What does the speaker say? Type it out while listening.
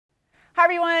Hi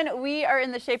everyone, we are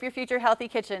in the Shape Your Future Healthy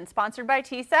Kitchen, sponsored by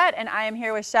TSET, and I am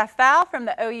here with Chef Val from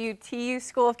the OUTU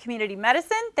School of Community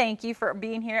Medicine. Thank you for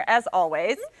being here as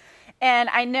always. And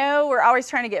I know we're always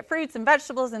trying to get fruits and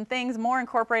vegetables and things more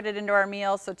incorporated into our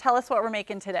meals, so tell us what we're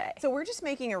making today. So we're just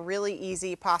making a really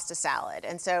easy pasta salad,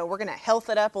 and so we're gonna health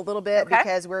it up a little bit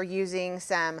because we're using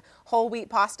some whole wheat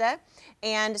pasta.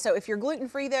 And so if you're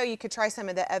gluten-free though, you could try some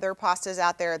of the other pastas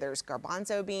out there. There's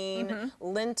garbanzo bean,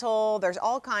 lentil, there's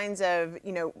all kinds of,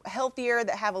 healthier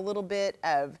that have a little bit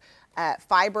of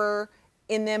fiber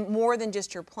in them, more than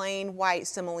just your plain white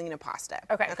semolina pasta.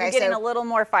 Okay, so you're getting a little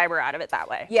more fiber out of it that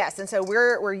way. Yes, and so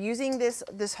we're using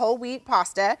this whole wheat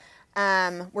pasta.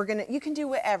 You can do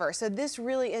whatever. So this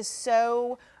really is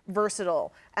so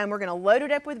versatile, and we're gonna load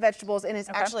it up with vegetables, and it's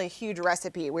actually a huge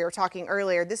recipe. We were talking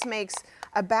earlier, this makes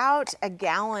about a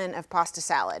gallon of pasta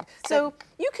salad. So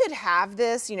you could have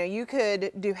this, you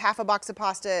could do half a box of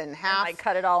pasta and half. Like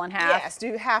cut it all in half. Yes,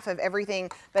 do half of everything.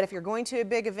 But if you're going to a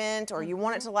big event or you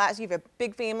want it to last, you have a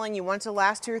big family and you want it to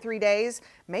last 2 or 3 days,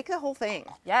 make the whole thing.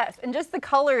 Yes, and just the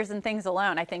colors and things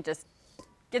alone, I think just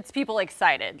gets people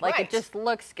excited. Like it just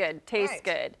looks good, tastes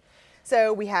good.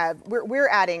 So we're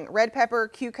adding red pepper,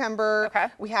 cucumber.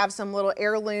 We have some little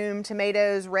heirloom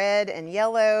tomatoes, red and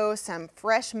yellow, some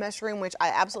fresh mushroom, which I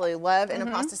absolutely love in a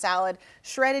pasta salad,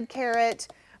 shredded carrot,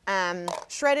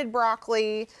 shredded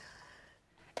broccoli.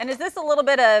 And is this a little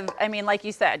bit of, like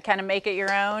you said, kind of make it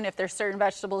your own? If there's certain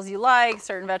vegetables you like,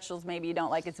 certain vegetables maybe you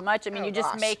don't like as much. You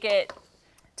just make it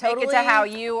to how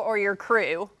you or your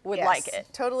crew would like it.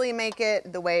 Totally make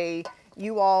it the way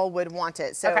you all would want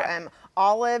it. So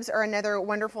olives are another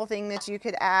wonderful thing that you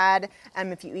could add.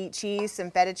 If you eat cheese, some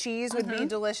feta cheese would be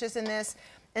delicious in this.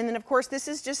 And then of course this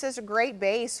is just as a great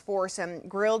base for some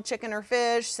grilled chicken or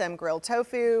fish, some grilled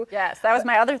tofu. Yes, that was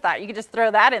my other thought. You could just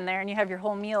throw that in there and you have your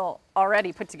whole meal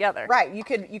already put together. Right, you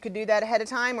could do that ahead of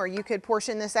time, or you could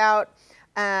portion this out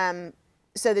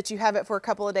so that you have it for a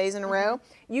couple of days in a row.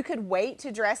 You could wait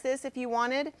to dress this if you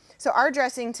wanted. So our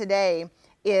dressing today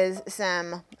is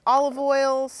some olive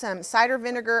oil, some cider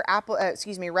vinegar,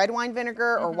 red wine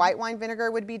vinegar or white wine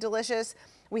vinegar would be delicious.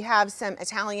 We have some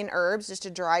Italian herbs, just a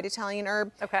dried Italian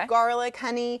herb, garlic,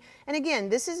 honey. And again,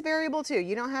 this is variable too.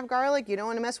 You don't have garlic, you don't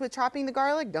want to mess with chopping the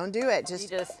garlic, don't do it. Just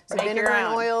some vinegar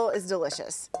and oil is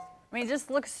delicious. It just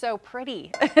looks so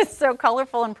pretty. It's so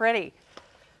colorful and pretty.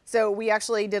 So we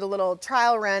actually did a little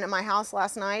trial run at my house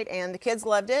last night and the kids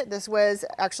loved it. This was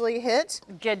actually a hit.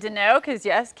 Good to know, because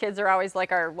yes, kids are always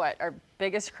like our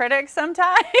biggest critics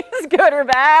sometimes, good or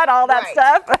bad, all that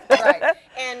stuff.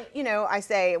 And I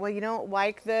say, well, you don't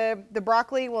like the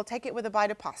broccoli, well, take it with a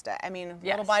bite of pasta. A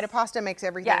little bite of pasta makes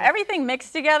everything. Yeah, everything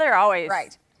mixed together always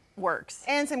works.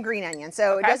 And some green onion.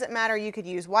 So it doesn't matter, you could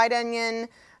use white onion,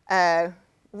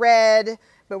 red,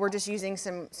 but we're just using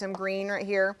some green right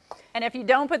here. And if you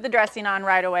don't put the dressing on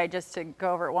right away, just to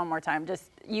go over it one more time,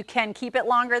 you can keep it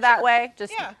longer that way,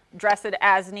 just dress it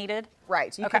as needed.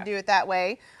 Right, you could do it that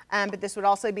way, but this would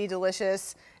also be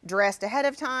delicious dressed ahead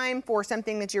of time for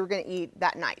something that you were gonna eat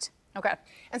that night. Okay.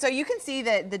 And so you can see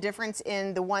the difference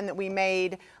in the one that we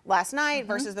made last night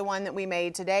versus the one that we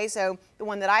made today. So the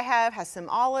one that I have has some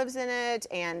olives in it,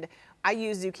 and I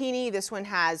use zucchini. This one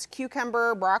has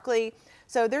cucumber, broccoli.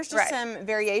 So there's just some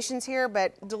variations here,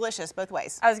 but delicious both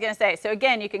ways. I was gonna say, so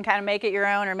again, you can kind of make it your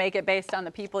own or make it based on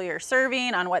the people you're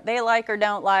serving, on what they like or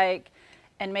don't like,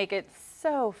 and make it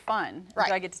so fun.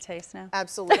 Do I get to taste now?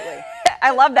 Absolutely.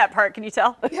 I love that part, can you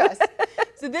tell? Yes.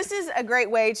 So this is a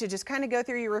great way to just kind of go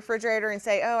through your refrigerator and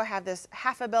say, oh, I have this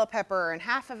half a bell pepper and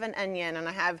half of an onion, and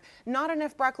I have not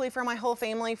enough broccoli for my whole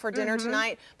family for dinner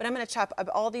tonight, but I'm gonna chop up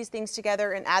all these things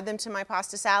together and add them to my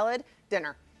pasta salad,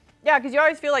 dinner. Yeah, because you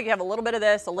always feel like you have a little bit of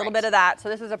this, a little bit of that. So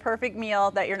this is a perfect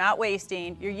meal that you're not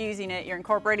wasting. You're using it, you're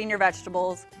incorporating your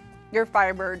vegetables, your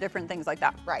fiber, different things like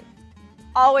that. Right.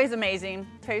 Always amazing,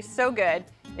 tastes so good.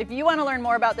 If you want to learn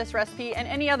more about this recipe and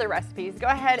any other recipes, go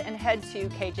ahead and head to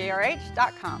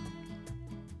kjrh.com.